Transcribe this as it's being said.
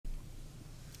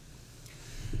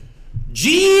My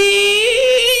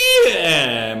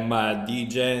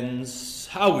DJs,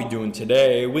 how we doing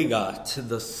today? We got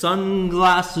the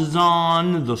sunglasses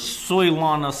on, the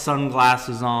Soilana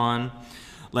sunglasses on.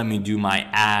 Let me do my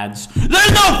ads.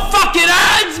 There's no fucking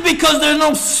ads because there's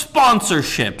no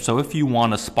sponsorship. So if you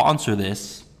want to sponsor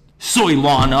this,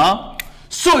 Soilana,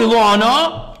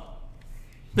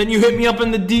 then you hit me up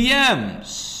in the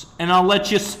DMs and I'll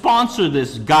let you sponsor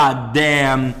this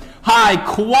goddamn high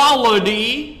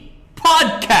quality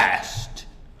podcast.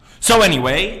 So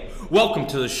anyway, welcome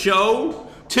to the show.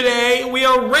 Today we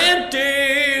are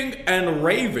ranting and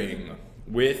raving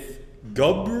with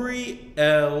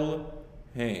Gabrielle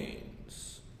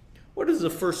Haynes. What is the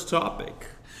first topic?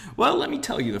 Well, let me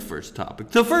tell you the first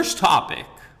topic. The first topic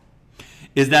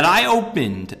is that I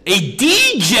opened a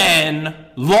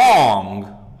DGen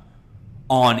long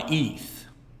on ETH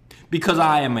because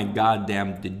I am a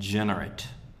goddamn degenerate.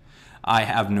 I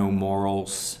have no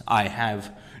morals. I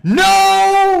have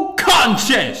no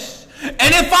conscience. And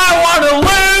if I want to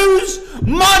lose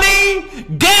money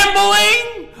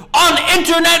gambling on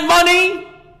internet money,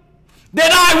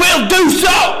 then I will do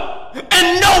so.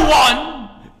 And no one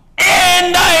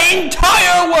in the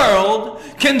entire world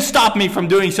can stop me from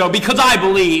doing so because I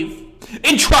believe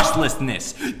in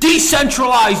trustlessness,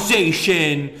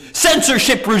 decentralization,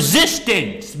 censorship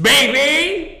resistance,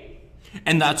 baby.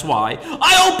 And that's why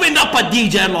I opened up a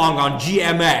DGen long on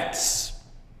GMX.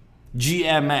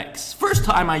 First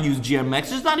time I use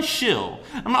GMX. It's not a shill.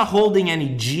 I'm not holding any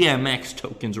GMX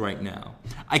tokens right now.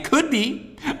 I could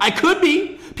be.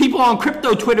 People on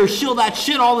crypto Twitter shill that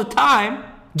shit all the time.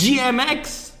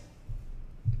 GMX.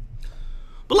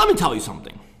 But let me tell you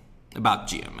something about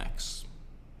GMX.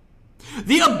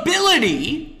 The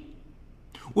ability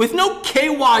with no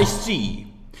KYC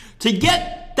to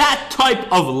get that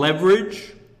type of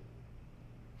leverage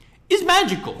is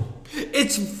magical.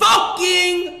 It's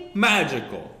fucking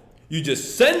magical. You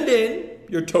just send in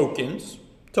your tokens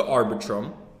to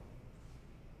Arbitrum.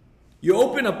 You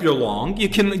open up your long. You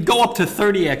can go up to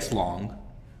 30x long.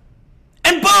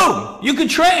 And boom, you can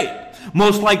trade.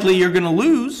 Most likely you're going to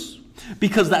lose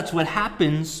because that's what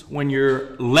happens when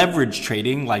you're leverage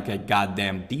trading like a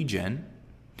goddamn DGen.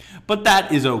 But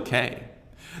that is okay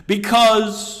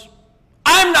because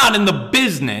I'm not in the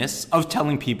business of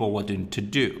telling people what to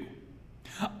do.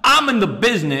 I'm in the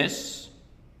business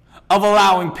of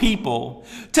allowing people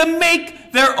to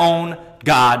make their own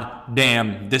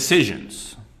goddamn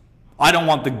decisions. I don't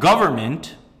want the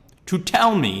government to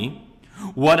tell me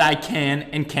what I can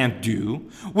and can't do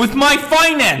with my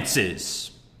finances.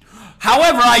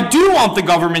 However, I do want the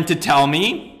government to tell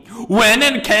me when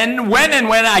I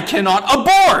cannot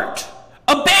abort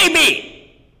a baby.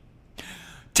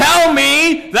 Tell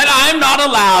me that I'm not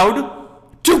allowed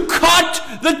to cut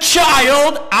the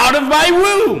child out of my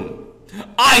womb.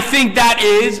 I think that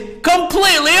is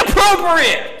completely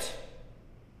appropriate.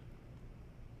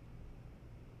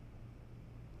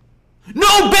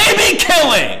 No baby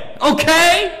killing,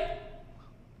 okay?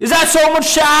 Is that so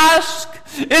much to ask?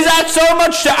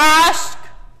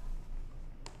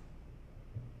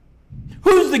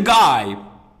 Who's the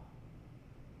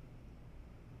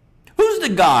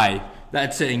guy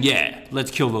that's saying, yeah,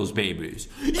 let's kill those babies?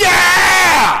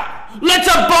 Yeah! Let's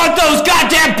abort those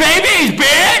goddamn babies,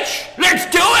 bitch! Let's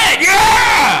do it,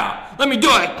 yeah! Let me do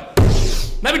it.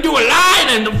 Let me do a line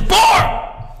and abort!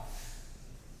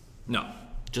 No,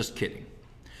 just kidding.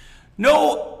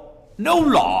 No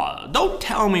law. Don't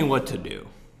tell me what to do.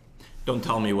 Don't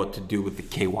tell me what to do with the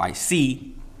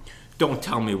KYC. Don't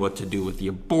tell me what to do with the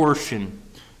abortion.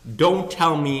 Don't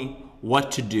tell me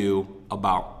what to do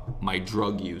about my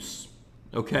drug use.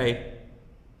 Okay?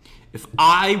 If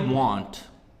I want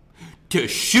to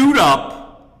shoot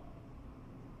up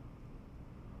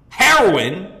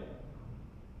heroin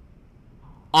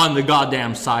on the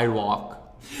goddamn sidewalk,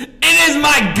 it is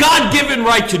my God-given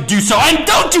right to do so. And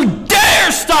don't you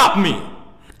dare stop me.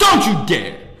 Don't you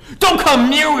dare. Don't come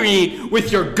near me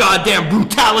with your goddamn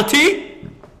brutality.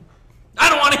 I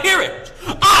don't want to hear it.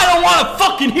 I don't want to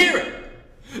fucking hear it.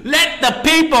 Let the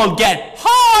people get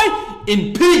high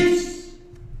in peace.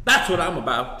 That's what I'm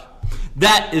about.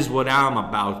 That is what I'm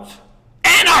about.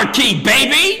 Anarchy,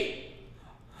 baby!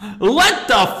 Let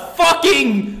the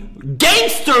fucking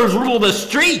gangsters rule the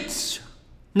streets.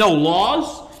 No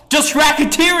laws, just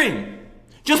racketeering,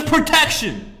 just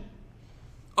protection.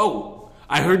 Oh,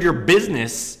 I heard your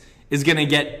business is gonna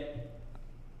get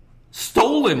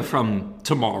stolen from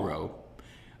tomorrow.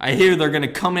 I hear they're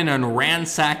gonna come in and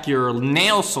ransack your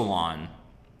nail salon.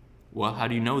 Well, how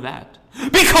do you know that?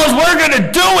 Because we're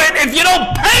gonna do it if you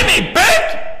don't pay me,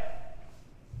 bitch!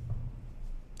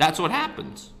 That's what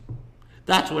happens.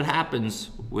 That's what happens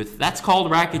that's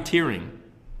called racketeering,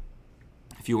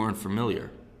 if you weren't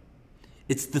familiar.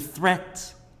 It's the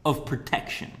threat of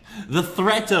protection. The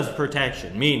threat of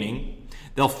protection, meaning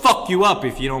they'll fuck you up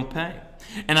if you don't pay.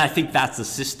 And I think that's a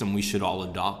system we should all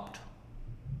adopt.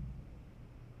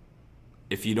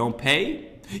 If you don't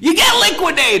pay, you get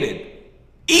liquidated.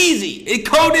 Easy.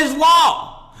 Code is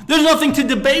law. There's nothing to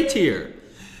debate here.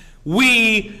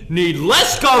 We need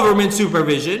less government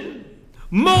supervision,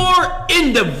 more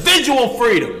individual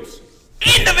freedoms.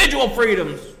 Individual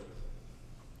freedoms.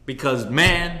 Because,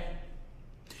 man,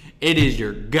 it is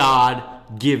your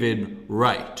God-given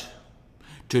right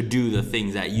to do the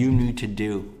things that you need to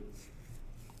do.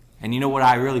 And you know what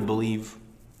I really believe?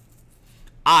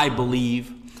 I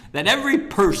believe that every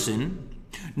person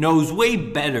knows way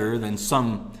better than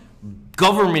some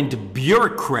government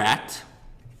bureaucrat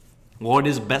what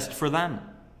is best for them.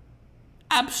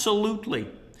 Absolutely.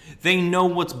 They know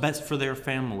what's best for their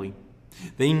family.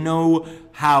 They know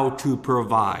how to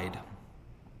provide.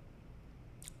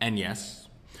 And yes,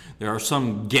 there are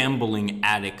some gambling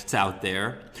addicts out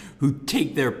there who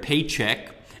take their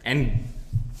paycheck and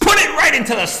put it right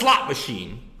into the slot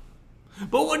machine.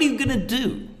 But what are you going to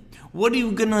do? What are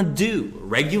you going to do?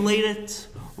 Regulate it?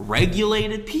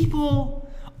 Regulate it? People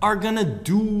are going to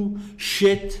do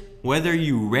shit whether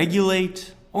you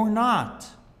regulate or not.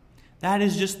 That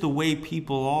is just the way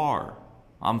people are.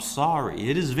 I'm sorry.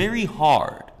 It is very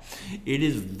hard. It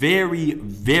is very,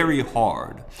 very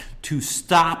hard to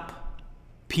stop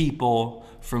people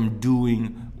from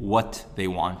doing what they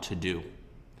want to do.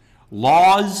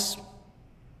 Laws,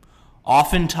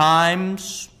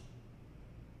 oftentimes,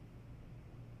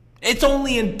 it's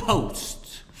only in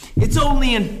post. It's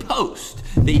only in post.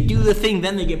 They do the thing,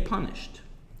 then they get punished.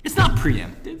 It's not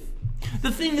preemptive.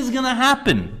 The thing is going to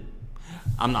happen.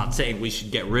 I'm not saying we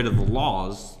should get rid of the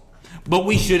laws, but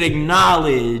we should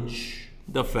acknowledge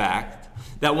the fact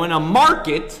that when the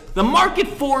market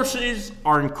forces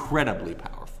are incredibly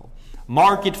powerful.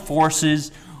 Market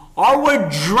forces are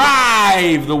what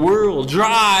drive the world,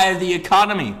 drive the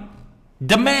economy.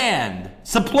 Demand,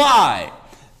 supply.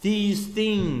 These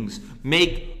things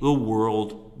make the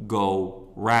world go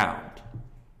round.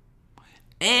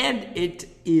 And it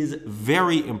is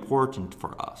very important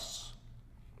for us,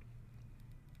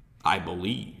 I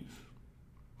believe,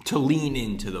 to lean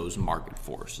into those market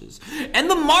forces. And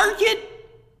the market,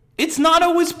 it's not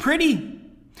always pretty.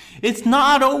 It's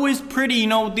not always pretty. You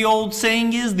know what the old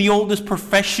saying is? The oldest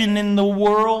profession in the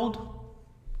world?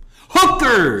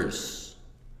 Hookers!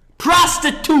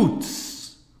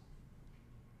 Prostitutes!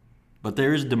 But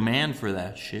there is demand for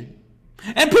that shit.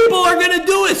 And people are going to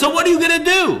do it. So what are you going to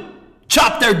do?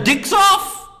 Chop their dicks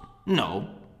off? No,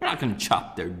 you're not going to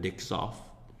chop their dicks off.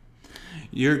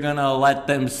 You're going to let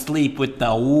them sleep with the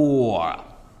whore.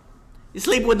 You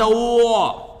sleep with the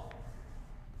whore.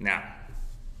 Now,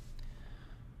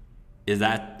 is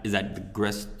that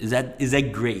great? Is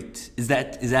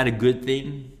that a good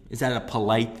thing? Is that a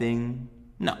polite thing?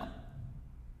 No.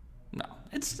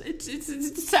 It's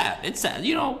sad. It's sad.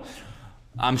 You know,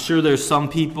 I'm sure there's some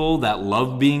people that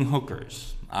love being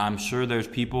hookers. I'm sure there's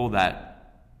people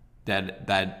that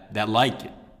like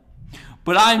it.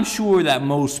 But I'm sure that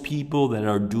most people that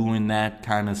are doing that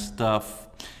kind of stuff,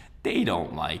 they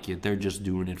don't like it. They're just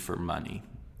doing it for money.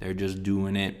 They're just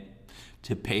doing it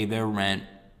to pay their rent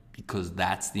because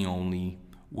that's the only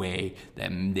way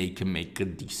that they can make a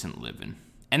decent living.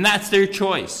 And that's their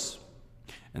choice.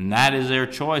 And that is their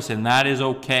choice, and that is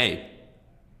okay.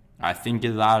 I think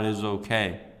that is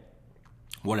okay.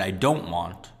 What I don't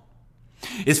want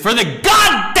is for the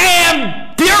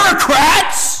goddamn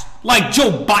bureaucrats like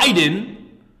Joe Biden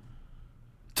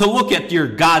to look at your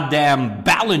goddamn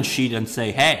balance sheet and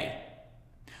say, hey,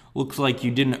 looks like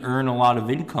you didn't earn a lot of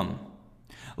income.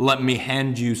 Let me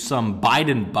hand you some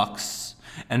Biden bucks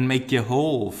and make you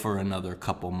whole for another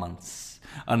couple months,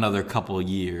 another couple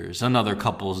years, another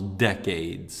couple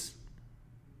decades.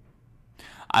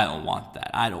 I don't want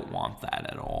that. I don't want that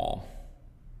at all.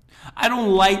 I don't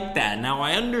like that. Now,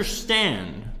 I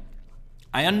understand.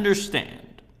 I'm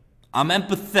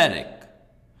empathetic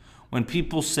when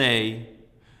people say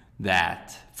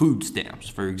that food stamps,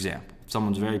 for example, if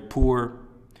someone's very poor,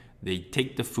 they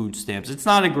take the food stamps. It's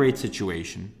not a great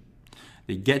situation.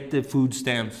 They get the food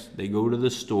stamps, they go to the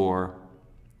store,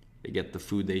 they get the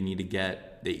food they need to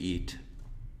get, they eat.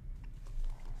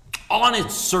 On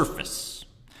its surface,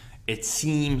 it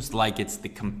seems like it's the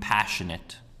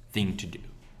compassionate thing to do.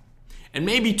 And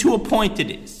maybe to a point it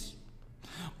is.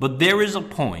 But there is a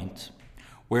point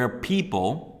where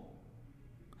people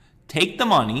take the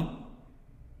money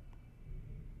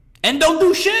and don't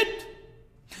do shit.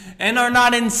 and are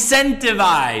not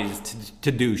incentivized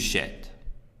to do shit.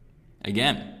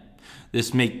 Again,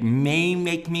 this may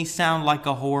make me sound like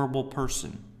a horrible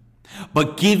person,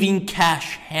 but giving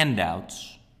cash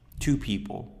handouts to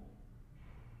people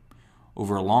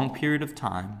over a long period of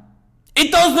time,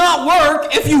 it does not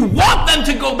work if you want them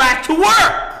to go back to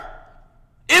work.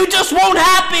 It just won't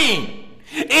happen.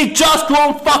 It just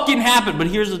won't fucking happen. But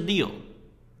here's the deal.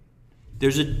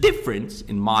 There's a difference,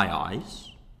 in my eyes,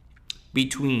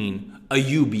 between a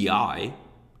UBI,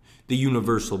 the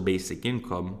Universal Basic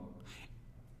Income,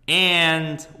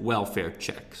 and welfare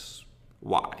checks.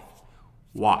 Why?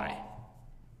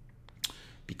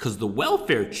 Because the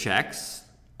welfare checks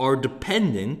are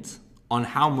dependent on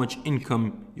how much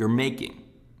income you're making.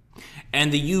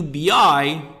 And the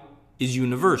UBI is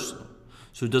universal.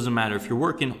 So it doesn't matter if you're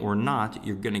working or not,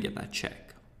 you're going to get that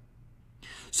check.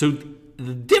 So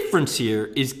the difference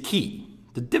here is key.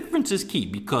 The difference is key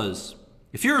because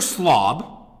if you're a slob,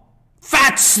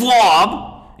 fat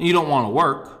slob, and you don't want to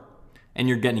work, and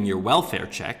you're getting your welfare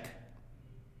check,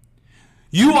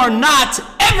 you are not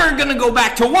ever going to go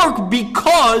back to work,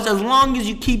 because as long as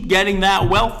you keep getting that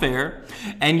welfare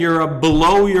and you're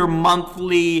below your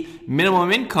monthly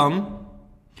minimum income,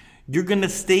 you're going to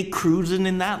stay cruising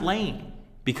in that lane.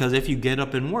 Because if you get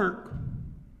up and work,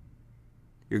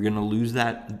 you're going to lose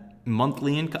that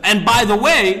monthly income. And by the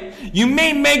way, you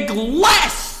may make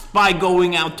less by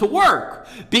going out to work,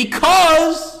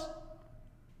 because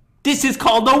this is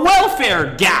called the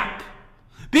welfare gap.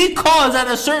 Because at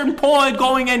a certain point,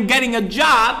 going and getting a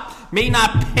job may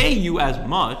not pay you as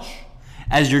much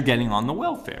as you're getting on the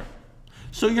welfare.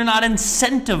 So you're not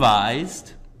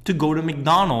incentivized to go to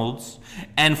McDonald's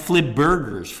and flip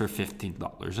burgers for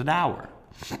 $15 an hour.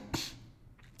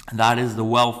 That is the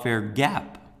welfare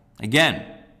gap. Again,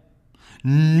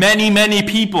 many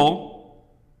people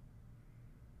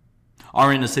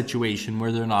are in a situation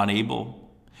where they're not able.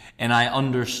 And I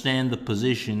understand the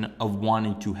position of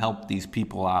wanting to help these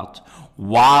people out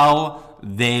while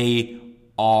they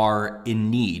are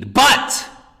in need. But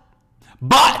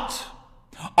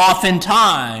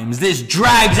oftentimes this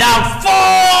drags out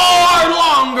far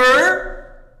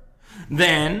longer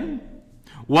than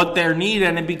what their need,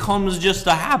 and it becomes just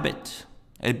a habit.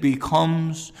 It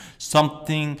becomes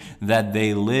something that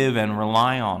they live and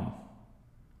rely on.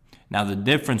 Now, the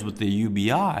difference with the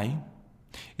UBI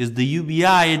is the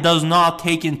UBI, it does not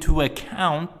take into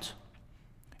account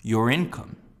your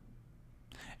income.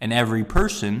 And every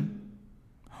person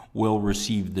will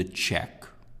receive the check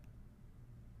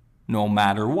no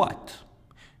matter what.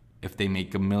 If they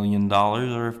make $1 million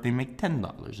or if they make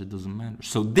 $10, it doesn't matter.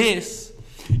 So this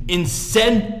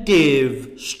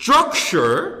incentive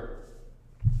structure,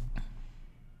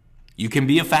 you can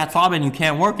be a fat slob and you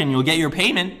can't work and you'll get your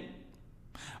payment,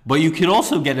 but you could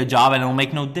also get a job and it'll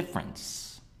make no difference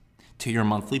to your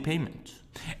monthly payment.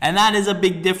 And that is a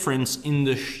big difference in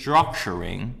the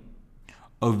structuring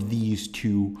of these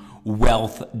two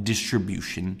wealth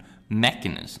distribution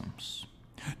mechanisms.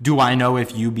 Do I know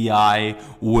if UBI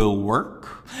will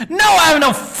work? No, I have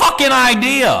no fucking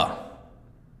idea.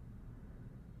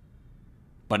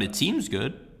 But it seems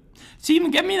good. See,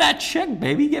 even get me that check,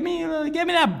 baby. Get me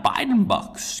that Biden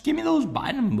bucks. Give me those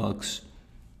Biden bucks.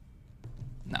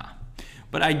 Nah.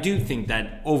 But I do think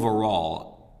that overall,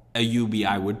 a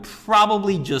UBI would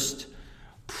probably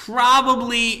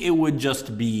it would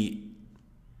just be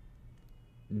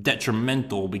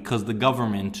detrimental, because the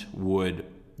government would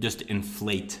just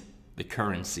inflate the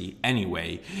currency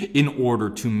anyway in order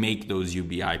to make those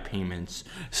UBI payments.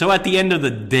 So at the end of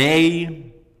the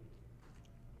day,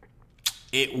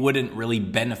 it wouldn't really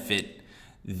benefit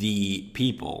the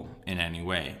people in any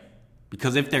way.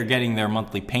 Because if they're getting their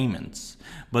monthly payments,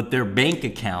 but their bank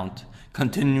account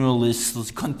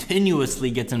continuously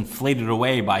gets inflated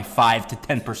away by 5 to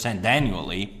 10%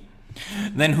 annually,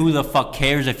 then who the fuck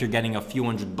cares if you're getting a few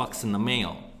 $100 in the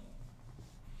mail?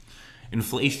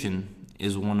 Inflation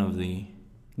is one of the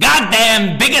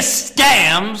goddamn biggest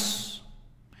scams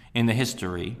in the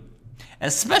history,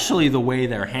 especially the way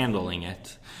they're handling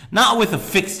it. Not with a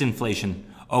fixed inflation.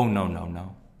 Oh,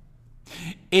 no.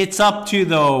 It's up to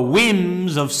the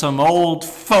whims of some old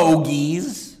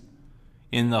fogies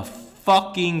in the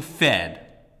fucking Fed.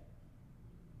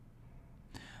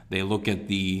 They look at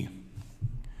the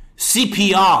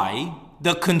CPI,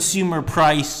 the Consumer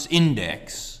Price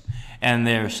Index, and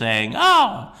they're saying,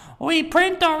 oh, we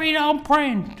print or we don't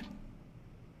print.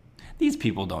 These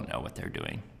people don't know what they're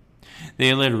doing.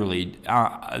 They literally,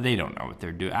 they don't know what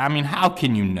they're doing. I mean, how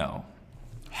can you know?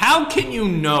 How can you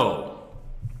know?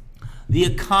 The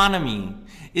economy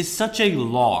is such a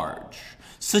large,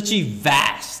 such a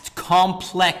vast,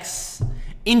 complex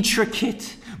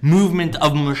intricate movement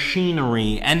of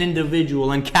machinery and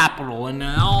individual and capital and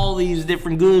all these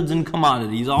different goods and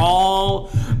commodities,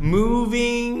 all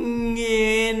moving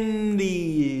in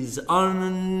these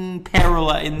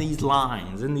unparalleled, in these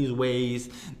lines, in these ways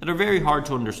that are very hard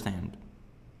to understand.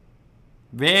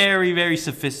 Very, very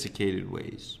sophisticated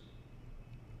ways.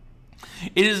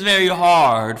 It is very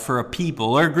hard for a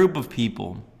people or a group of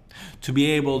people to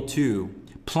be able to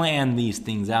plan these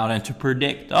things out and to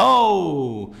predict,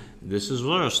 oh, this is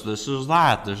this, this is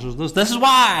that, this is this. This is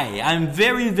why I'm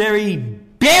very, very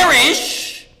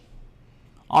bearish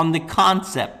on the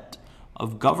concept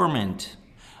of government.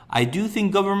 I do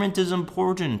think government is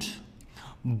important,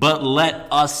 but let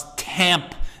us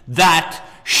tamp that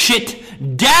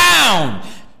shit down.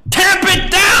 Tamp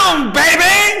it down,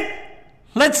 baby!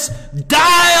 Let's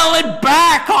dial it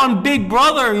back on Big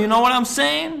Brother, you know what I'm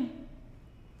saying?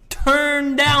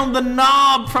 Turn down the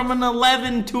knob from an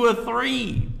 11 to a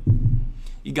 3.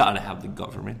 You gotta have the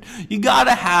government. You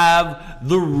gotta have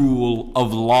the rule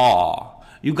of law.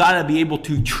 You gotta be able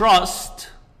to trust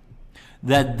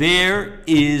that there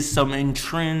is some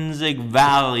intrinsic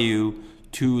value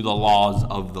to the laws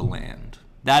of the land.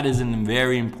 That is a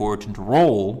very important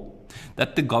role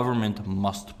that the government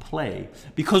must play.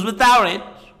 Because without it,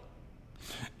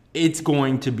 it's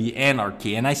going to be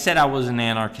anarchy. And I said I was an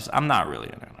anarchist. I'm not really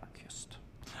an anarchist.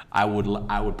 I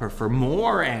would prefer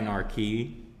more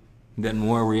anarchy than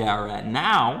where we are at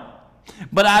now.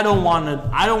 But I don't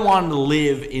want to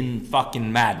live in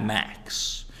fucking Mad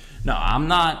Max. No, I'm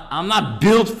not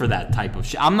built for that type of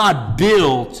shit. I'm not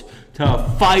built to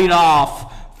fight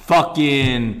off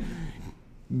fucking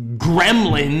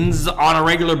gremlins on a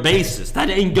regular basis. That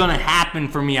ain't gonna happen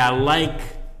for me. I like,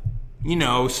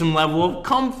 some level of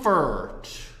comfort,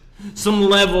 some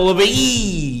level of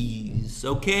ease,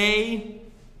 okay?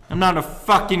 I'm not a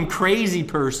fucking crazy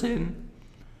person.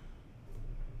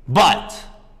 But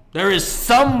there is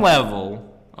some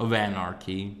level of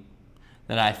anarchy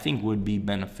that I think would be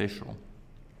beneficial.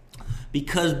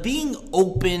 Because being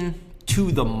open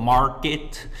to the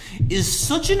market is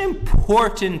such an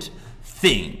important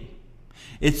thing.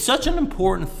 It's such an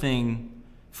important thing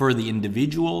for the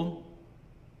individual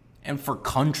and for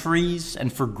countries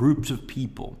and for groups of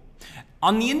people.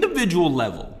 On the individual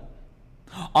level,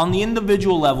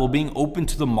 being open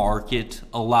to the market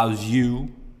allows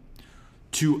you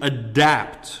to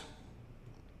adapt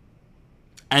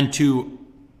and to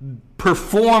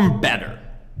perform better.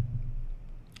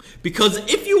 Because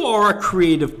if you are a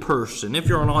creative person, if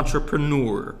you're an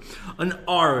entrepreneur, an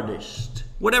artist,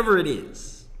 whatever it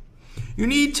is, you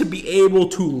need to be able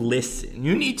to listen.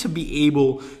 You need to be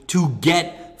able to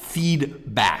get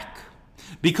feedback.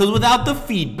 Because without the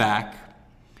feedback,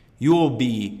 you will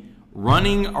be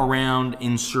running around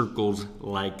in circles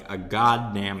like a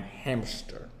goddamn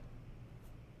hamster.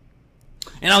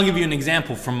 And I'll give you an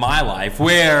example from my life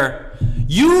where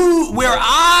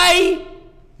I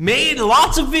made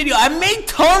lots of videos. I made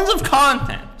tons of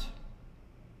content.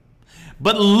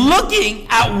 But looking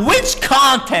at which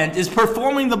content is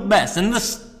performing the best and the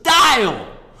style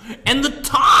and the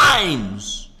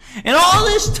times and all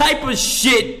this type of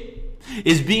shit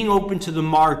is being open to the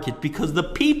market, because the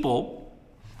people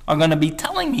are going to be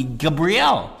telling me,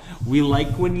 Gabriel, we like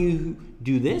when you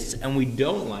do this and we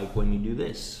don't like when you do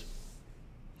this.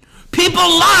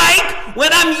 People like when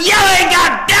I'm yelling,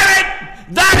 God damn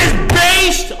it! That is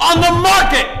based on the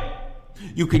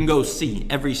market. You can go see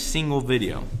every single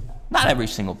video. Not every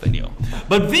single video,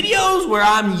 but videos where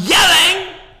I'm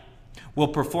yelling will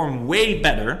perform way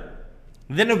better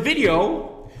than a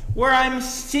video where I'm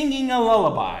singing a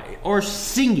lullaby or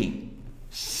singing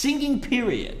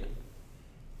period.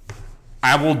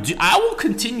 I will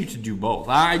continue to do both.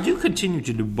 I do continue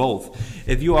to do both.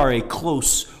 If you are a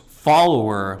close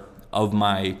follower of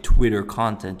my Twitter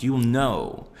content, you'll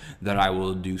know that I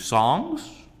will do songs,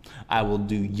 I will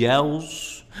do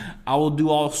yells, I will do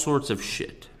all sorts of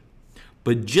shit.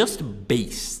 But just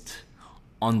based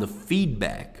on the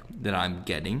feedback that I'm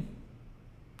getting,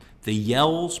 the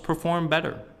yells perform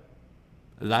better.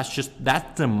 That's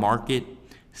the market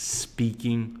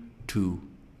speaking to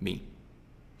me.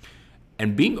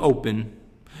 And being open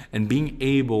and being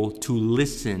able to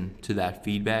listen to that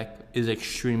feedback is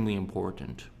extremely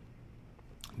important.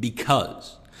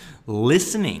 Because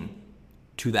listening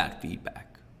to that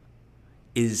feedback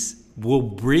will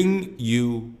bring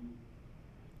you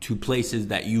to places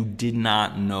that you did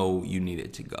not know you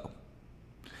needed to go.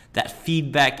 That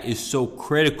feedback is so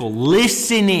critical.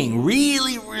 Listening,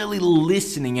 really, really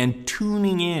listening and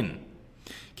tuning in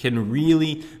can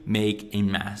really make a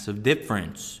massive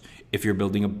difference If you're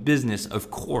building a business, of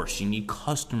course, you need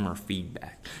customer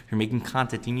feedback. If you're making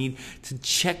content, you need to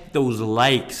check those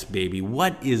likes, baby.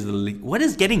 What is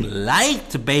getting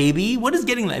liked, baby? What is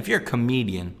getting liked? If you're a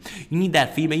comedian, you need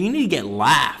that feedback. You need to get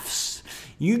laughs.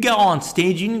 You go on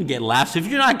stage, you need to get laughs. If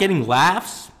you're not getting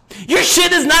laughs, your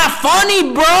shit is not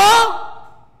funny, bro.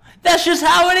 That's just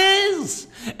how it is.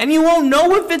 And you won't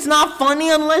know if it's not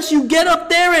funny unless you get up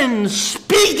there and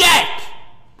speak it.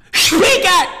 Speak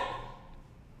it.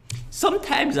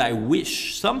 Sometimes I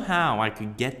wish somehow I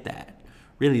could get that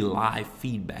really live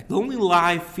feedback. The only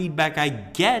live feedback I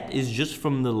get is just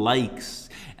from the likes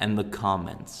and the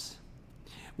comments,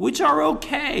 which are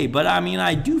okay. But I mean,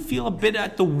 I do feel a bit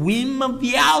at the whim of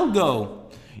the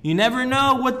algo. You never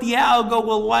know what the algo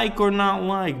will like or not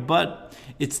like, but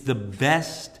it's the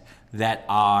best that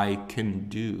I can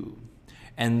do.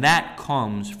 And that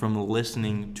comes from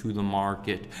listening to the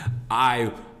market.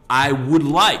 I would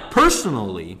like,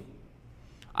 personally,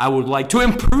 I would like to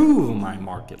improve my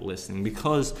market listening,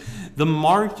 because the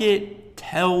market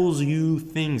tells you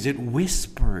things. It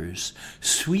whispers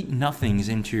sweet nothings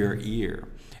into your ear.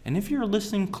 And if you're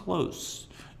listening close,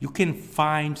 you can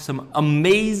find some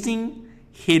amazing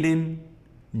hidden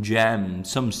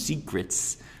gems, some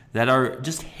secrets that are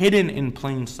just hidden in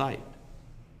plain sight.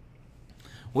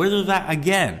 Whether that,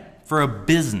 again, for a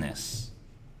business,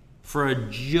 for a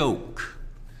joke,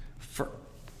 for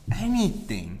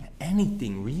anything,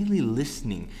 really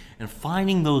listening and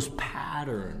finding those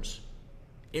patterns,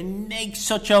 it makes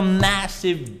such a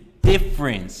massive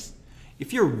difference.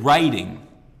 If you're writing,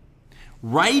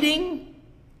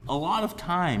 a lot of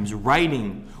times,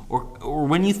 or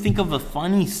when you think of a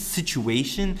funny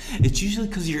situation, it's usually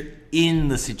because you're in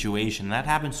the situation. That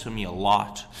happens to me a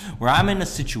lot, where I'm in a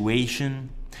situation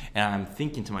and I'm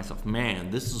thinking to myself,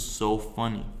 man, this is so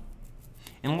funny.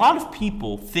 And a lot of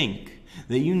people think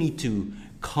that you need to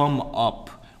come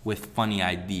up with funny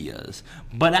ideas.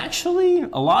 But actually,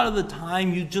 a lot of the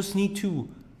time, you just need to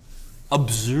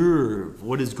observe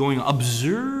what is going on.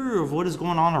 Observe what is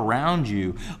going on around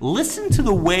you. Listen to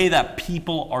the way that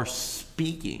people are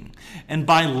speaking. And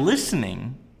by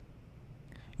listening,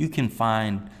 you can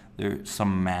find there's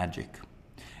some magic.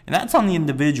 And that's on the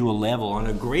individual level. On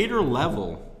a greater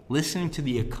level, listening to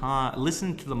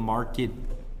the market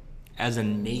as a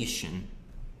nation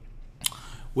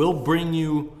will bring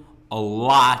you a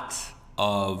lot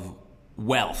of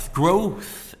wealth,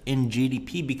 growth in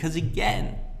GDP, because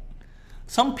again,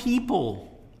 a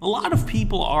lot of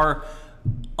people are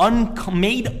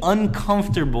made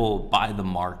uncomfortable by the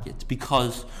market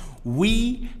because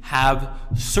we have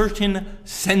certain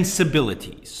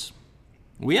sensibilities.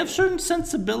 And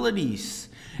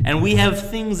we have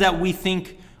things that we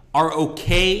think are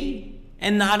okay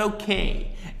and not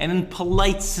okay. And in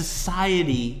polite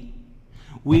society,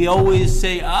 we always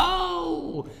say,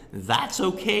 oh, that's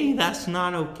okay, that's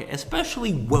not okay.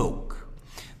 Especially woke.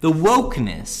 The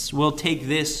wokeness will take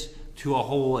this to a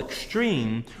whole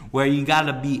extreme where you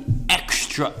gotta be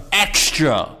extra,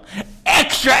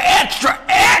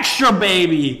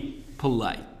 baby,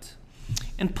 polite.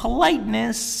 And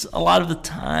politeness, a lot of the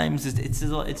times, it's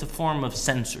a form of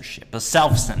censorship, a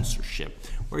self-censorship,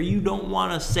 where you don't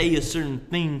want to say a certain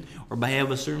thing or behave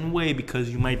a certain way because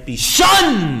you might be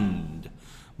shunned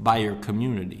by your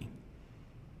community.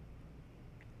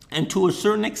 And to a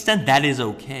certain extent, that is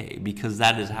okay, because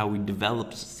that is how we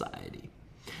develop society.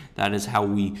 That is how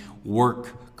we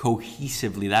work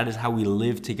cohesively. That is how we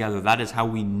live together. That is how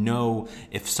we know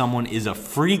if someone is a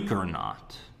freak or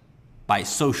not, by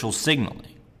social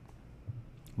signaling.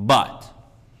 But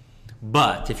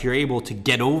if you're able to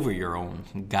get over your own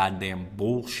goddamn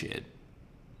bullshit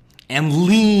and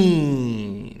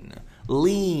lean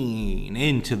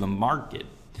into the market,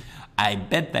 I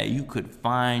bet that you could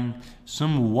find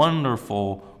some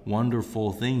wonderful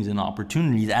things and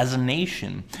opportunities as a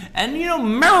nation. And,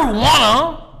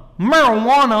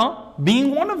 marijuana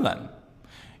being one of them.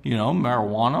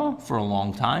 Marijuana for a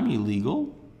long time,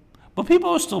 illegal. But people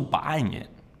are still buying it.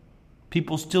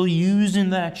 People still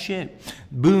using that shit.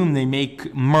 Boom, they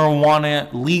make marijuana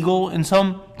legal in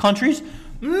some countries.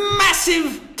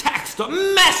 Massive tax,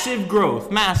 massive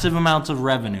growth, massive amounts of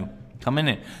revenue coming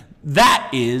in. That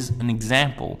is an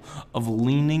example of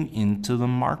leaning into the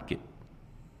market.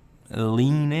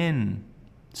 Lean in.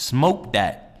 Smoke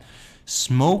that.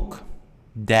 Smoke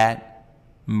that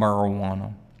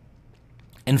marijuana.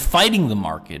 And fighting the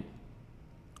market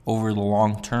over the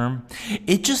long term,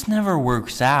 it just never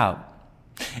works out.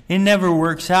 It never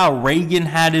works out. Reagan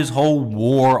had his whole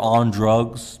war on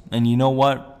drugs. And you know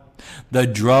what? The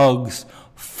drugs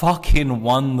fucking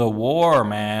won the war,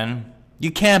 man.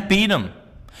 You can't beat them.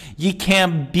 You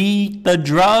can't beat the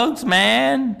drugs,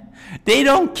 man. They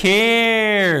don't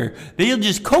care.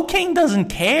 Cocaine doesn't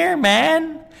care,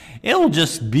 man. It'll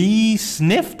just be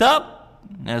sniffed up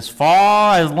as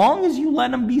long as you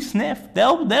let them be sniffed.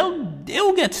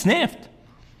 It'll get sniffed.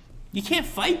 You can't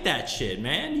fight that shit,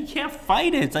 man. You can't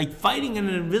fight it. It's like fighting an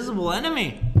invisible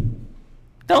enemy.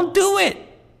 Don't do it.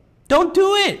 Don't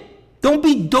do it. Don't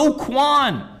be Do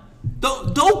Kwon. Do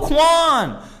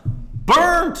Kwon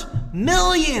burnt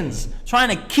millions trying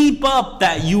to keep up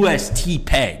that UST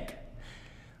peg.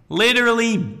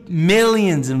 Literally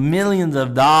millions and millions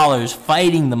of dollars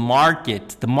fighting the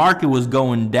market. The market was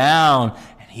going down,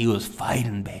 and he was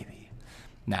fighting, baby.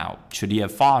 Now, should he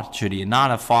have fought? Should he not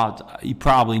have fought? He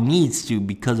probably needs to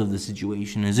because of the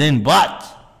situation he's in. But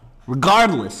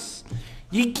regardless,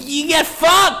 you get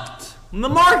fucked. The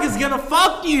market's gonna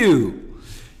fuck you.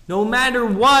 No matter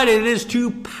what, it is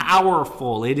too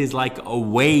powerful. It is like a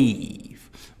wave,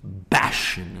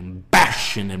 bashing and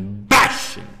bashing and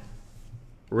bashing.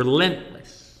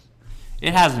 Relentless.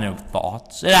 It has no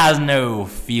thoughts. It has no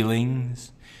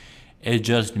feelings. It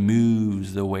just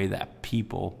moves the way that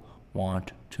people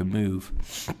want to move.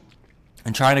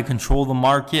 And trying to control the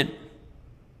market,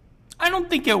 I don't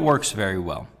think it works very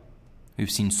well. We've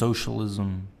seen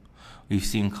socialism. We've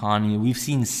seen communism. We've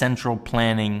seen central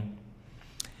planning.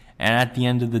 And at the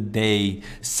end of the day,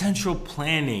 central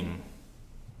planning,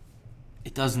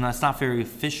 it's not very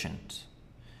efficient.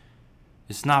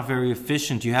 It's not very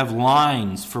efficient. You have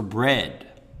lines for bread.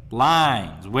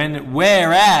 Lines.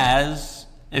 Whereas,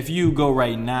 if you go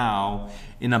right now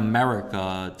in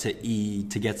America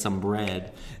to get some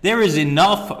bread, there is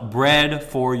enough bread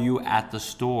for you at the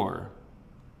store.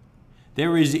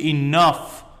 There is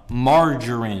enough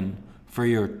margarine for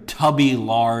your tubby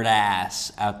lard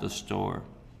ass at the store.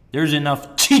 There's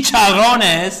enough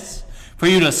chicharrones for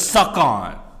you to suck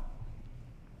on.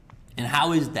 And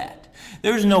how is that?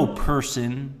 There's no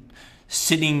person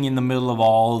sitting in the middle of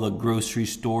all the grocery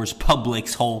stores,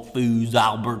 Publix, Whole Foods,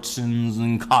 Albertsons,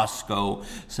 and Costco,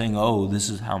 saying, oh, this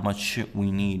is how much shit we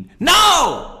need.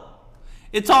 No!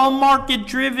 It's all market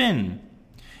driven.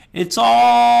 It's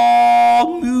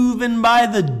all moving by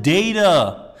the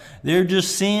data. They're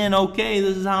just saying, okay,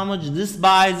 this is how much this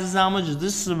buys, this is how much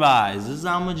this buys, this is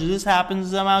how much this happens,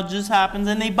 this is how much this happens,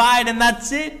 and they buy it, and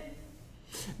that's it.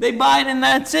 They buy it, and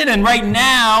that's it. And right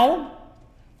now,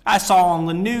 I saw on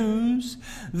the news,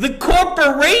 the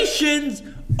corporations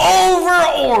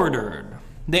over-ordered.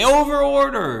 They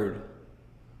over-ordered.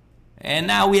 And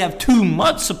now we have too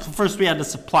much. First we had the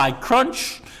supply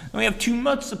crunch, and we have too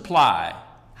much supply.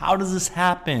 How does this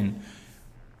happen?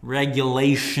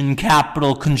 Regulation,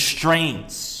 capital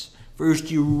constraints. First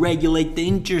you regulate the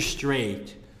interest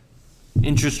rate.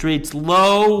 Interest rate's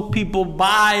low, people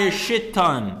buy a shit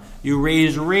ton. You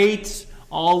raise rates,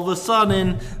 all of a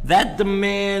sudden, that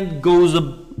demand goes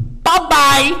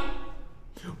bye-bye.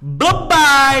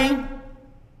 Bye-bye.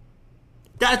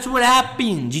 That's what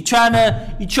happens. You try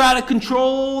to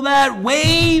control that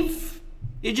wave.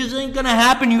 It just ain't gonna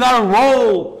happen. You gotta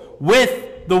roll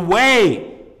with the wave.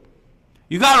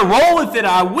 You gotta roll with it.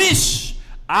 I wish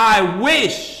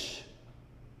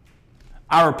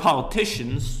our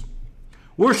politicians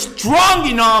were strong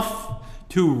enough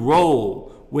to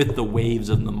roll with the waves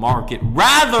of the market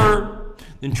rather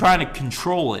than trying to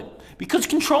control it. Because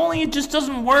controlling it just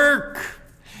doesn't work.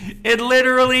 It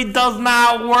literally does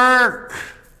not work.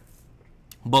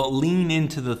 But lean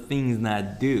into the things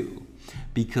that do.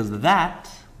 Because that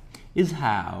is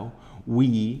how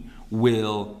we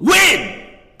will win.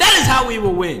 That is how we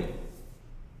will win.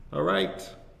 All right?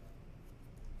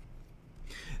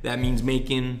 That means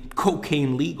making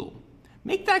cocaine legal.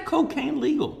 Make that cocaine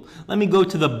legal. Let me go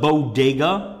to the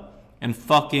bodega and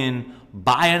fucking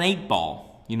buy an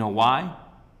 8-ball. You know why?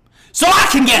 So I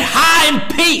can get high in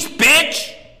peace,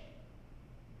 bitch!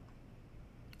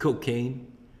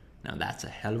 Cocaine, now that's a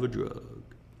hell of a drug.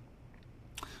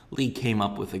 Lee came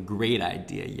up with a great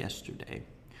idea yesterday.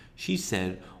 She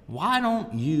said, why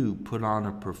don't you put on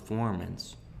a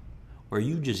performance where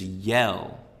you just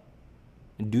yell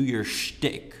and do your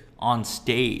shtick on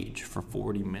stage for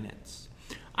 40 minutes?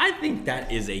 I think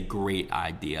that is a great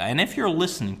idea. And if you're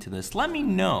listening to this, let me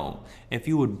know if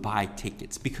you would buy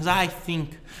tickets, because I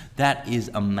think that is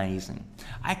amazing.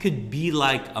 I could be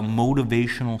like a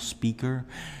motivational speaker,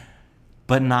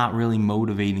 but not really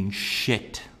motivating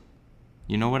shit.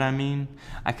 You know what I mean?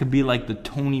 I could be like the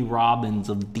Tony Robbins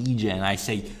of DJ, and I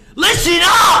say, listen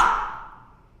up!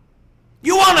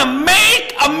 You want to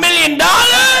make $1 million?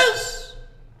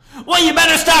 Well, you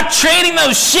better start trading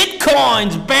those shit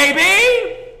coins, baby!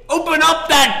 Open up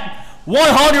that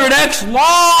 100x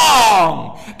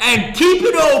long and keep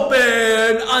it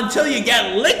open until you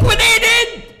get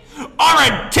liquidated or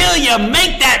until you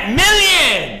make that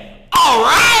million. All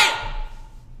right?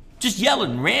 Just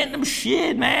yelling random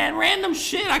shit, man. Random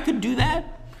shit. I could do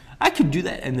that.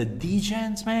 And the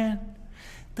degens, man,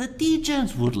 the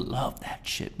degens would love that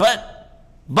shit. But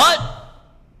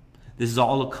this is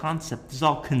all a concept. This is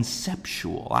all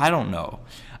conceptual. I don't know.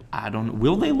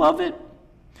 Will they love it?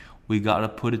 We got to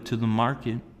put it to the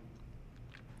market.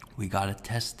 We got to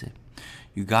test it.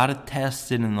 You got to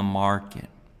test it in the market.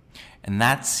 And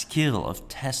that skill of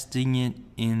testing it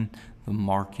in the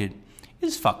market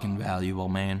is fucking valuable,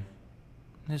 man.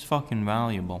 It's fucking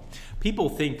valuable. People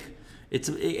think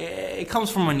it comes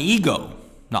from an ego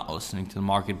not listening to the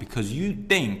market because you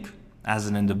think as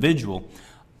an individual,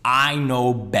 I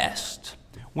know best.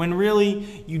 When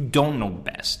really, you don't know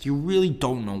best. You really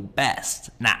don't know best.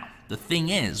 Now, the thing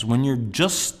is, when you're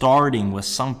just starting with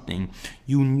something,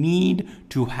 you need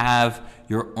to have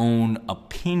your own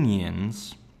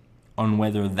opinions on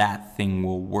whether that thing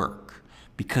will work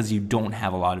because you don't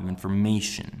have a lot of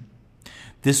information.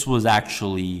 This was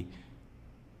actually,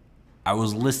 I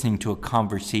was listening to a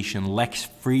conversation Lex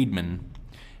Friedman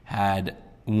had,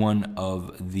 one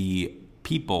of the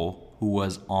people who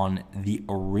was on the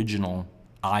original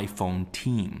iPhone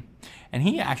team. And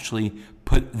he actually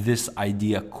put this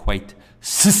idea quite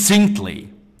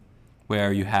succinctly,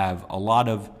 where you have a lot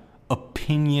of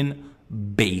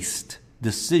opinion-based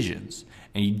decisions,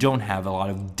 and you don't have a lot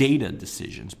of data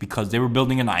decisions because they were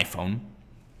building an iPhone.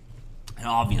 And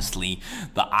obviously,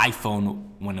 the iPhone,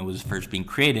 when it was first being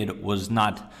created, was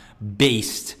not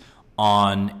based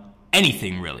on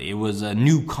anything really. It was a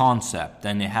new concept,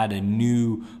 and it had a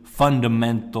new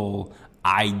fundamental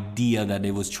idea that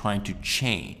it was trying to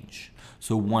change.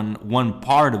 So one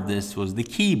part of this was the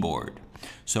keyboard.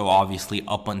 So obviously,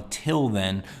 up until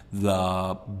then,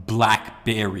 the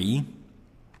BlackBerry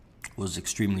was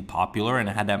extremely popular, and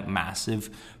it had that massive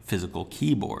physical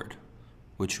keyboard,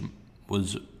 which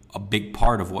was a big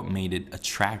part of what made it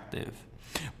attractive.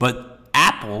 But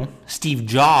Apple, Steve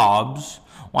Jobs,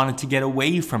 wanted to get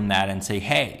away from that and say,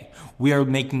 hey, we are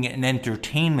making an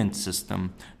entertainment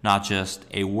system, not just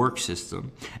a work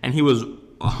system. And he was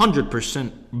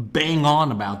 100% bang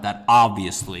on about that,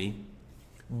 obviously.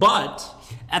 But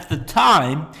at the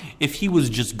time, if he was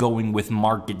just going with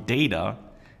market data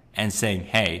and saying,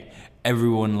 hey,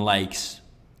 everyone likes,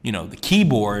 the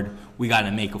keyboard, we got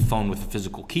to make a phone with a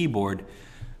physical keyboard,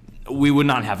 we would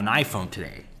not have an iPhone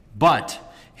today. But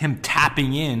him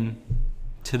tapping in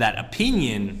to that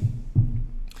opinion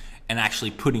and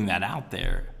actually putting that out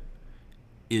there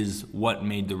is what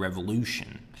made the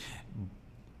revolution.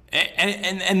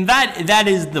 And that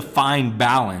is the fine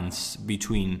balance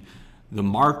between the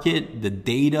market, the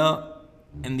data,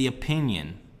 and the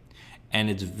opinion. And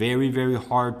it's very, very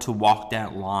hard to walk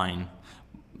that line.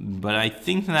 But I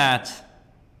think that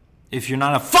if you're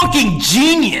not a fucking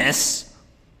genius,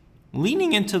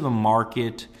 leaning into the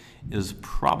market is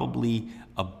probably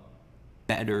a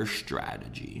better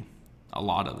strategy a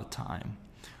lot of the time.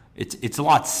 It's a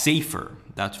lot safer,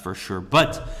 that's for sure.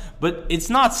 But it's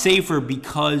not safer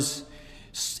because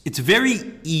it's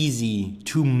very easy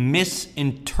to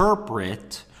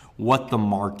misinterpret what the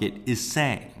market is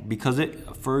saying. Because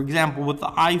for example, with the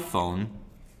iPhone,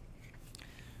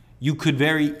 you could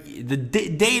the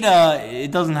data,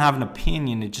 it doesn't have an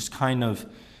opinion, it just kind of,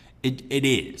 it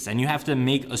is. And you have to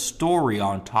make a story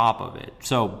on top of it.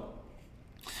 So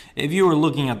if you were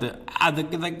looking at the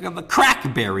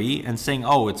Crackberry and saying,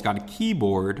 oh, it's got a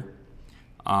keyboard,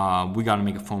 we got to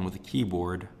make a phone with a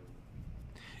keyboard,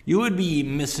 you would be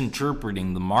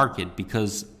misinterpreting the market,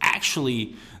 because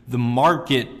actually the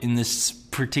market in this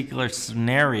particular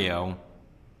scenario,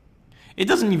 it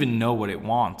doesn't even know what it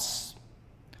wants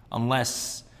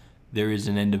unless there is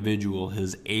an individual who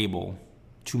is able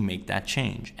to make that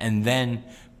change and then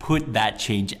put that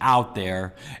change out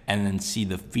there and then see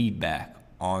the feedback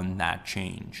on that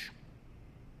change.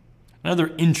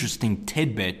 Another interesting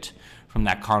tidbit from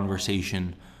that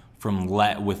conversation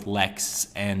with Lex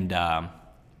and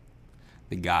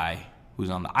the guy who's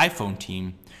on the iPhone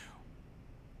team,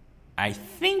 I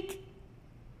think,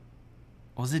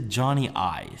 was it Johnny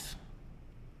Ive?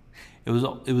 It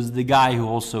was the guy who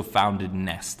also founded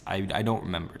Nest. I don't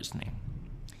remember his name.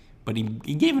 But he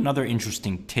gave another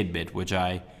interesting tidbit, which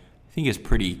I think is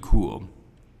pretty cool.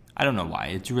 I don't know why.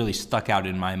 It's really stuck out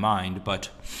in my mind. But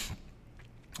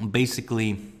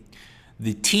basically,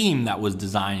 the team that was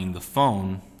designing the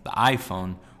phone, the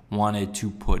iPhone, wanted to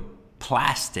put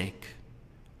plastic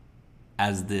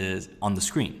on the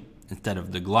screen instead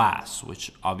of the glass,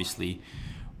 which obviously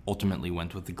ultimately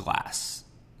went with the glass.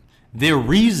 Their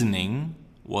reasoning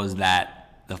was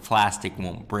that the plastic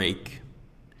won't break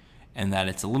and that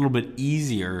it's a little bit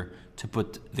easier to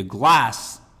put the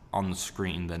glass on the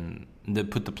screen than to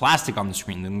put the plastic on the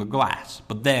screen than the glass.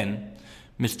 But then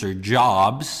Mr.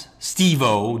 Jobs,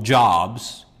 Steve-O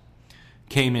Jobs,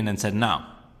 came in and said, no,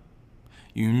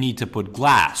 you need to put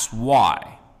glass.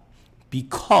 Why?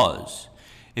 Because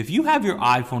if you have your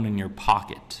iPhone in your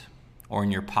pocket or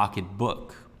in your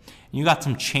pocketbook, and you got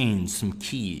some chains, some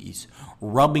keys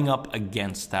rubbing up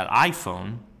against that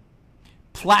iPhone,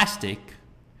 plastic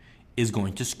is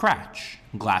going to scratch.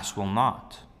 Glass will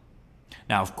not.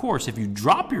 Now, of course, if you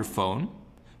drop your phone,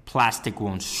 plastic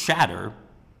won't shatter,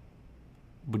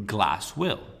 but glass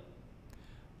will.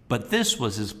 But this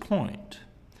was his point,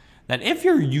 that if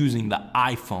you're using the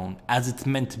iPhone as it's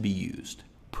meant to be used,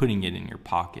 putting it in your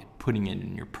pocket, putting it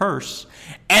in your purse,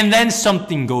 and then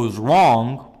something goes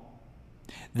wrong,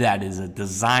 that is a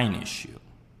design issue.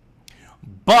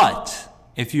 But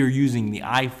if you're using the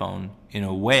iPhone in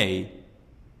a way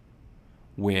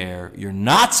where you're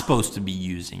not supposed to be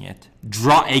using it,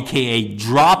 aka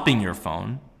dropping your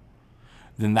phone,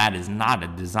 then that is not a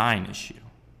design issue.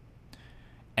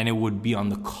 And it would be on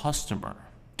the customer.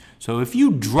 So if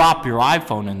you drop your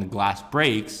iPhone and the glass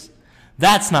breaks,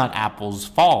 that's not Apple's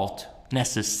fault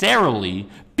necessarily,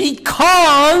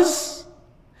 because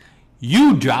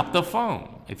you dropped the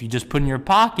phone. If you just put it in your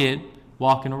pocket,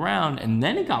 walking around, and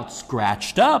then it got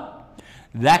scratched up,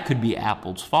 that could be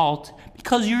Apple's fault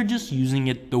because you're just using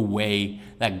it the way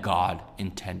that God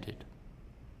intended.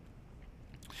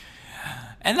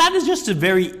 And that is just a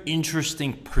very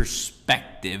interesting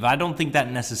perspective. I don't think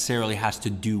that necessarily has to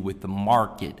do with the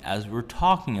market as we're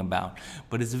talking about,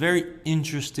 but it's a very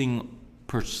interesting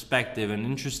perspective, an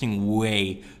interesting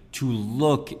way to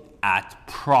look at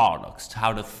products,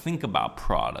 how to think about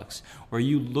products, where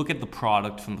you look at the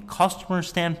product from the customer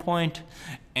standpoint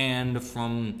and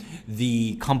from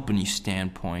the company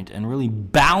standpoint, and really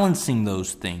balancing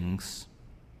those things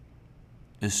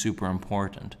is super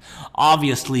important.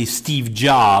 Obviously, Steve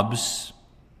Jobs,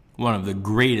 one of the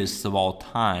greatest of all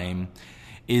time,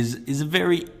 is a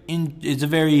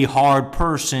very hard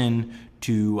person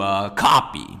to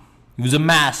copy. He was a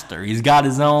master. He's got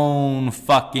his own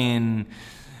fucking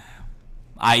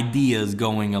ideas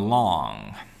going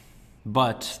along.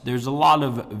 But there's a lot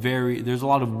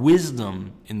of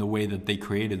wisdom in the way that they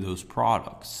created those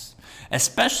products,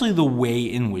 especially the way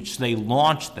in which they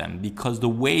launched them, because the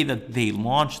way that they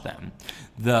launched them,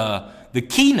 the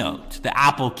keynote, the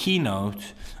Apple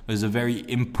keynote, was a very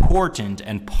important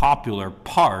and popular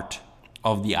part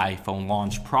of the iPhone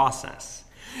launch process.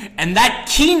 And that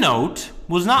keynote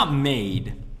was not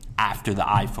made after the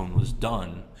iPhone was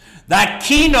done. That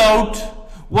keynote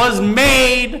was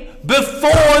made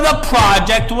before the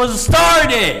project was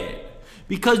started.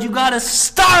 Because you gotta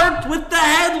start with the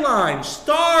headline,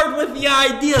 start with the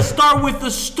idea, start with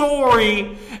the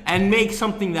story, and make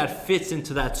something that fits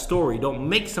into that story. Don't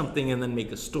make something and then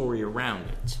make a story around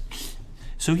it.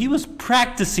 So he was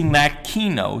practicing that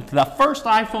keynote, the first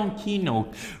iPhone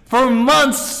keynote, for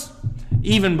months,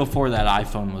 even before that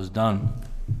iPhone was done.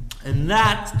 And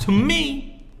that, to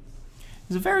me,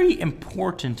 is a very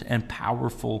important and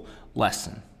powerful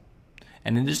lesson.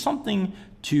 And it is something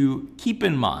to keep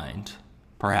in mind,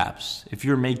 perhaps, if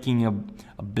you're making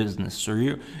a business,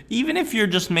 or even if you're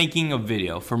just making a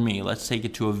video. For me, let's take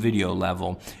it to a video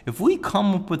level. If we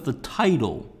come up with a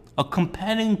title, a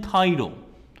compelling title,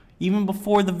 even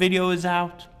before the video is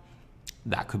out,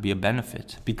 that could be a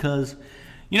benefit. Because,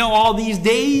 all these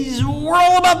days, we're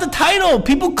all about the title.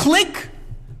 People click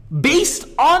based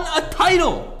on a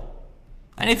title.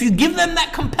 And if you give them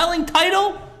that compelling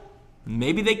title,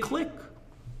 maybe they click.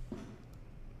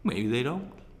 Maybe they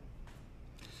don't.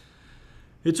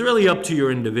 It's really up to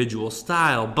your individual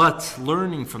style, but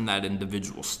learning from that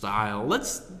individual style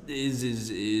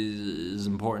is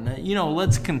important.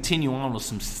 Let's continue on with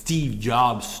some Steve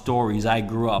Jobs stories. I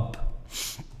grew up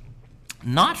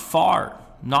not far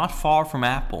from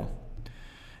Apple.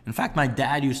 In fact, my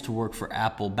dad used to work for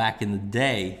Apple back in the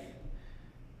day.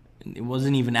 It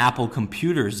wasn't even Apple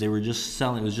computers. They were just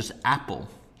selling. It was just Apple.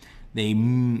 We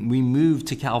moved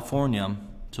to California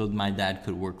so my dad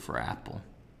could work for Apple.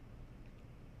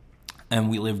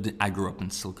 And I grew up in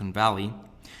Silicon Valley.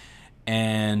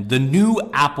 And the new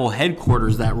Apple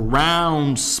headquarters, that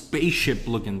round spaceship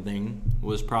looking thing,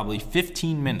 was probably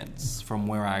 15 minutes from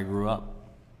where I grew up.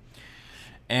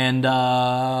 And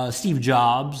Steve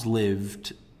Jobs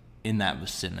lived in that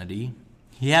vicinity.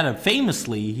 He had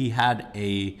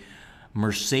a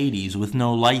Mercedes with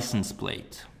no license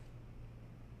plate.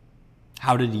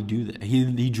 How did he do that?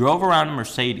 He drove around a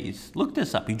Mercedes. Look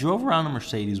this up. He drove around a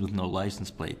Mercedes with no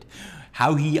license plate.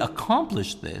 How he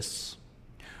accomplished this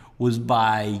was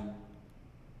by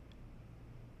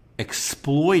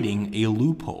exploiting a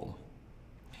loophole.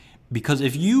 Because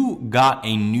if you got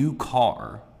a new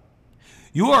car,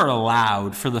 you are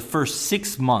allowed for the first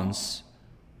 6 months,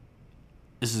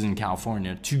 this is in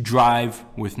California, to drive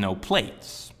with no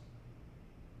plates.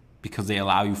 Because they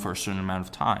allow you for a certain amount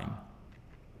of time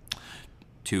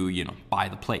to, buy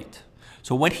the plate.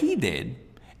 So what he did,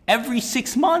 every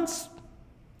 6 months,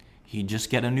 he'd just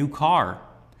get a new car.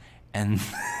 And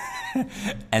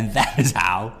and that is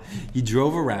how he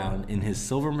drove around in his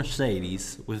silver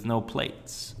Mercedes with no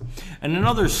plates. And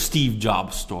another Steve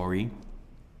Jobs story,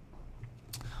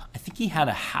 I think he had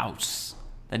a house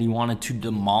that he wanted to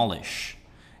demolish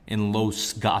in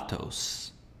Los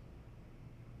Gatos.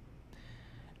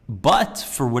 But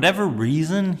for whatever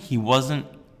reason,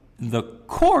 the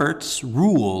courts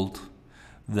ruled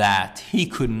that he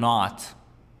could not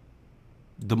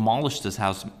demolish this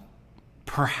house.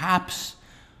 Perhaps,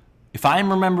 if I'm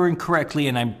remembering correctly,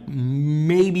 and I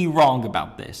may be wrong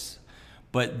about this,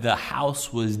 but the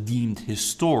house was deemed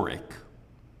historic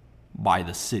by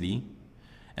the city,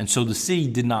 and so the city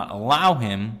did not allow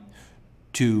him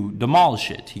to demolish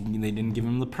it. They didn't give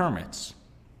him the permits.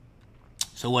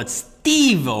 So what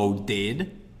Steve-O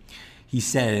did, he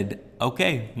said,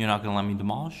 okay, you're not going to let me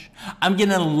demolish? I'm going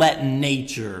to let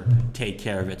nature take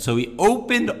care of it. So he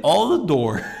opened all the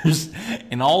doors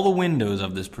and all the windows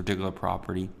of this particular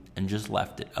property and just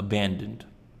left it abandoned.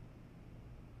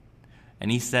 And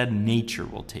he said nature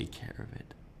will take care of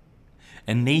it.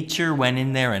 And nature went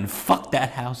in there and fucked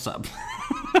that house up.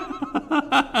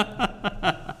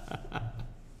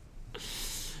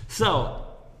 So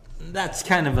that's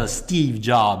kind of a Steve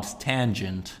Jobs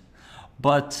tangent.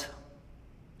 But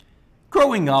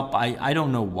growing up, I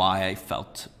don't know why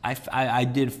I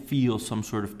did feel some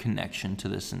sort of connection to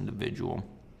this individual.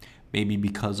 Maybe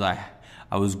because I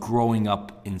was growing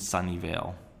up in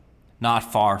Sunnyvale,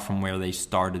 not far from where they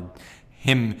started.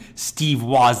 Steve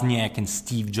Wozniak and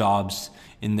Steve Jobs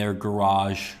in their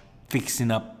garage,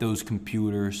 fixing up those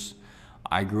computers.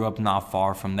 I grew up not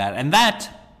far from that. And that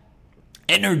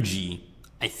energy,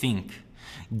 I think,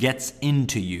 gets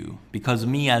into you. Because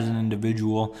me as an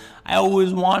individual, I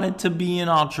always wanted to be an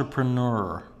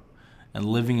entrepreneur. And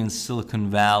living in Silicon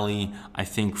Valley, I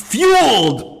think,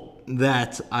 fueled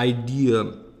that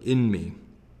idea in me.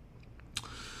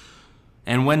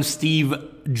 And when Steve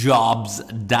Jobs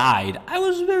died, I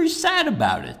was very sad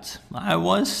about it. I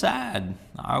was sad,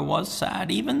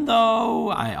 even though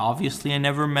I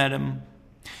never met him.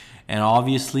 And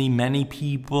obviously many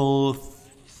people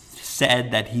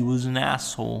said that he was an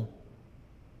asshole.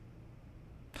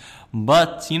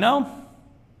 But,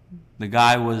 the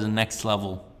guy was next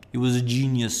level. He was a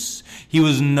genius. He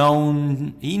was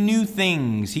known. He knew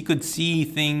things. He could see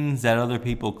things that other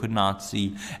people could not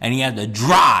see. And he had the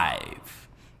drive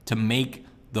to make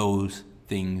those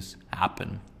things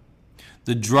happen.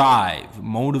 The drive,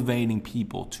 motivating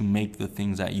people to make the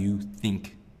things that you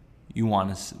think you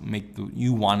want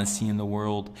to see in the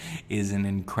world, is an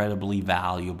incredibly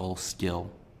valuable skill.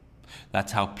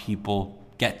 That's how people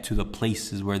get to the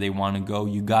places where they want to go.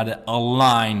 You got to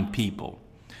align people.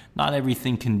 Not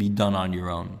everything can be done on your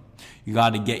own. You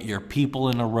got to get your people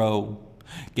in a row,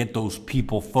 get those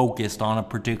people focused on a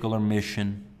particular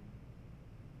mission.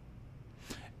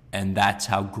 And that's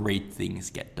how great things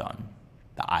get done.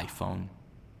 The iPhone,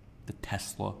 the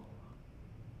Tesla,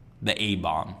 the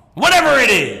A-bomb, whatever it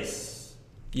is.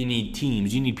 You need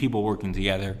teams. You need people working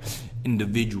together.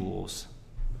 Individuals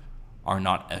are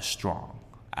not as strong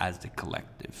as the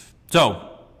collective.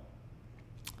 So,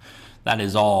 that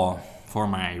is all for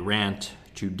my rant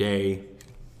today.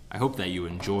 I hope that you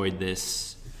enjoyed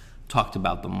this. Talked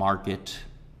about the market.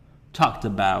 Talked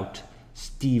about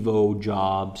Steve-O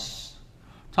Jobs.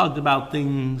 Talked about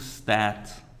things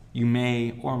that you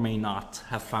may or may not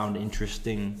have found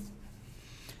interesting.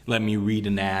 Let me read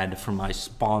an ad for my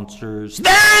sponsors.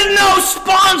 There's no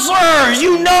sponsors!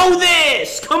 You know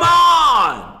this! Come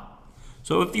on!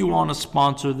 So if you want to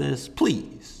sponsor this,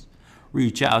 please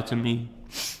reach out to me.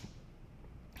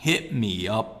 Hit me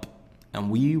up, and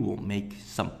we will make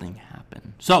something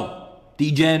happen. So,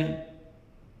 DGen,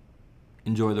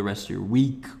 enjoy the rest of your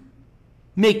week.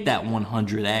 Make that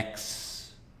 100x.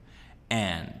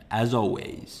 And, as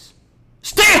always,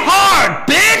 stay hard,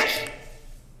 bitch!